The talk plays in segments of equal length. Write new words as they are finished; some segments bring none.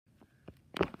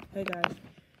Hey guys,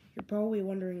 you're probably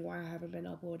wondering why I haven't been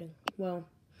uploading. Well,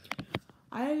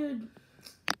 I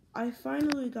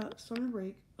finally got summer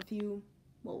break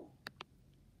well,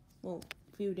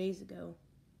 a few days ago.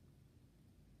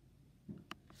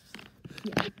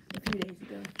 Yeah, a few days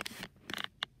ago.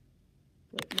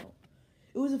 Wait, no,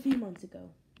 it was a few months ago.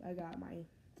 I got my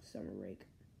summer break.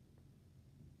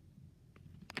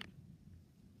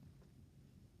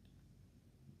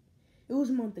 It was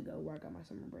a month ago where I got my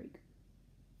summer break.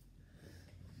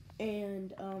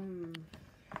 And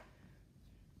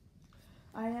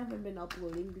I haven't been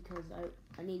uploading because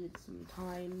I needed some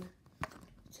time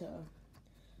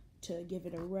to give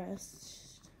it a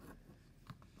rest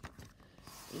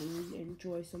and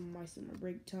enjoy some of my summer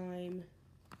break time.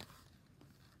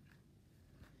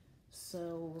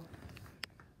 So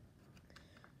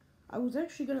I was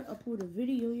actually gonna upload a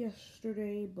video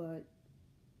yesterday, but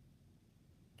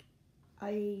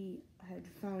I had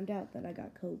found out that I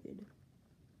got COVID.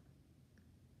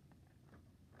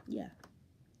 Yeah,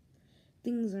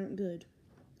 things aren't good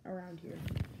around here.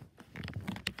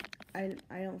 I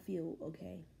don't feel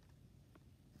okay.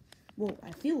 Well,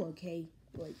 I feel okay.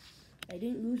 Like I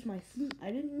didn't lose my smell.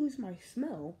 I didn't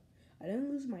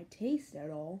lose my taste at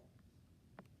all.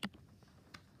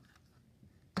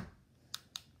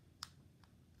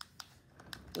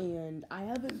 And I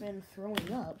haven't been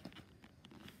throwing up.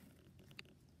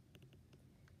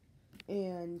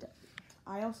 And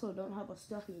I also don't have a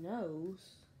stuffy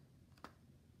nose.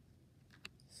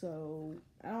 So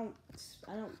I don't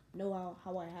know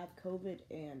how I have COVID,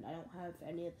 and I don't have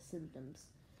any of the symptoms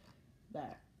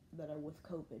that are with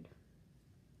COVID.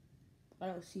 I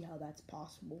don't see how that's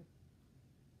possible.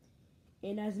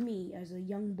 And as a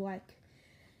young black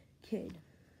kid,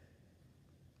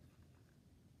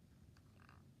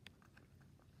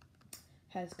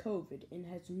 has COVID and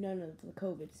has none of the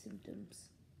COVID symptoms.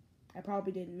 I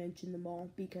probably didn't mention them all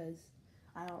because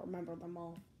I don't remember them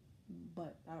all.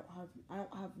 But I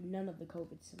don't have none of the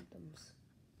COVID symptoms.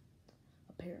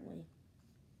 Apparently.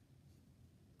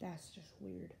 That's just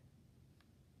weird.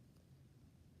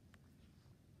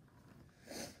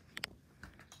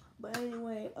 But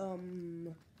anyway,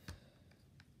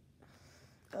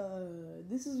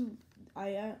 this is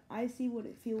I see what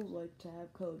it feels like to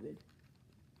have COVID.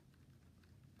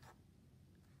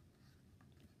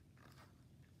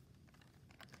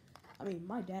 I mean,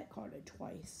 my dad caught it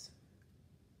twice,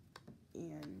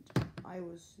 and I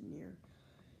was near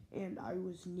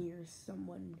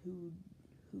someone who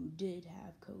did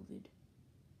have COVID.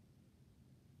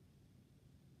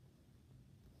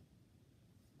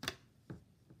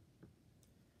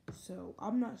 So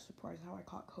I'm not surprised how I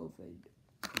caught COVID.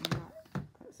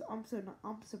 I'm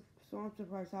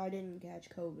surprised how I didn't catch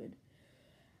COVID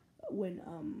when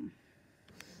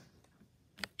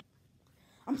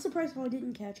I'm surprised how I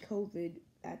didn't catch COVID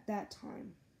at that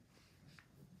time.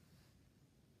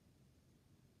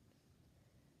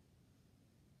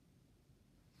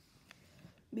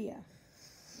 But yeah.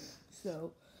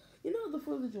 So, the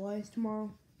 4th of July is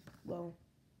tomorrow. Well,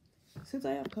 since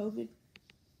I have COVID,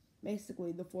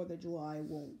 basically the 4th of July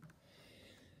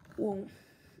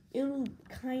it'll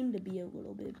kind of be a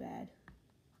little bit bad.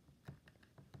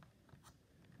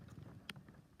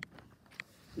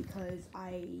 Because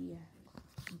I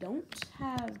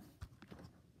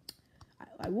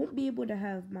won't be able to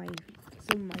have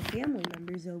some of my family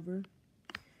members over.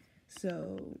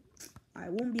 So I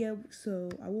won't be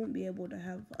able to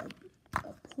have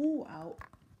a pool out.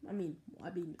 I mean, I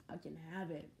can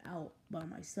have it out by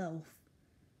myself,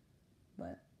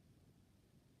 but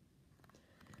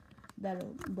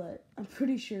I'm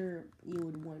pretty sure you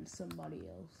would want somebody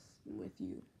else with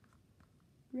you,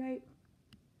 right?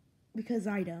 Because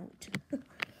I don't.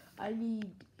 I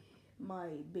need my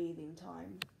bathing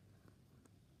time.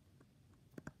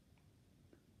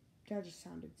 That just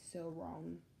sounded so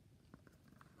wrong.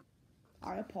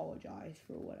 I apologize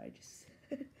for what I just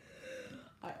said.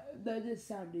 That just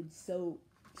sounded so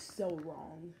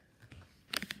wrong.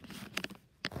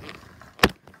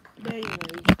 But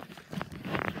anyway,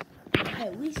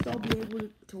 at least I'll be able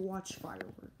to watch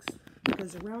fireworks.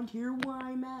 Because around here where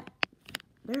I'm at,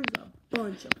 there's a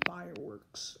bunch of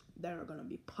fireworks that are going to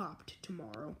be popped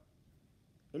tomorrow.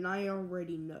 And I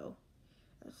already know.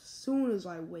 As soon as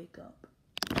I wake up.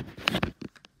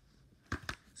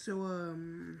 So,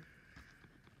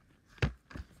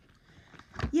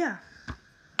 yeah.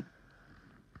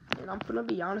 And I'm gonna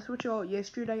be honest with y'all,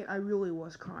 yesterday I really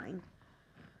was crying.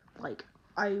 Like,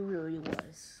 I really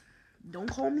was. Don't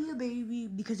call me a baby,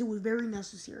 because it was very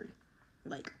necessary.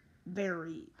 Like,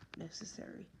 very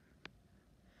necessary.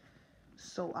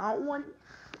 So I don't want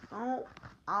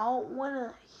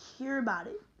to hear about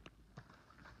it.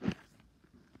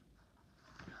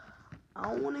 I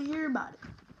don't want to hear about it.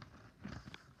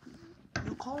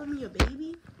 You call me a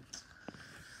baby?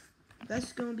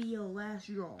 That's gonna be your last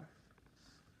draw.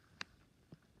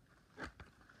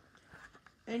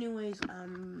 Anyways,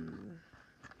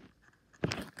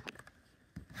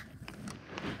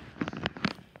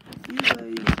 if you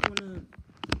guys wanna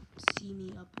see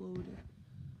me upload,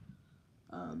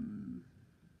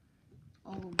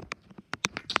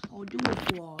 I'll do a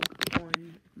vlog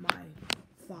on my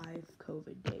 5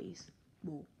 COVID days.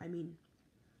 Well, I mean,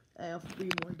 I have 3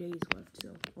 more days left,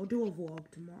 so I'll do a vlog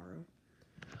tomorrow.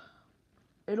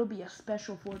 It'll be a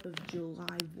special 4th of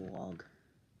July vlog.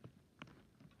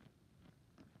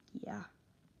 Yeah.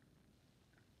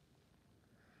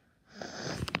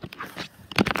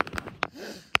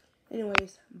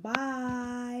 Anyways,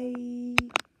 bye.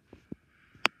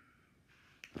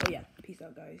 Oh yeah, peace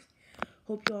out, guys.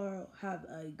 Hope y'all have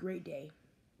a great day.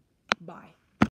 Bye.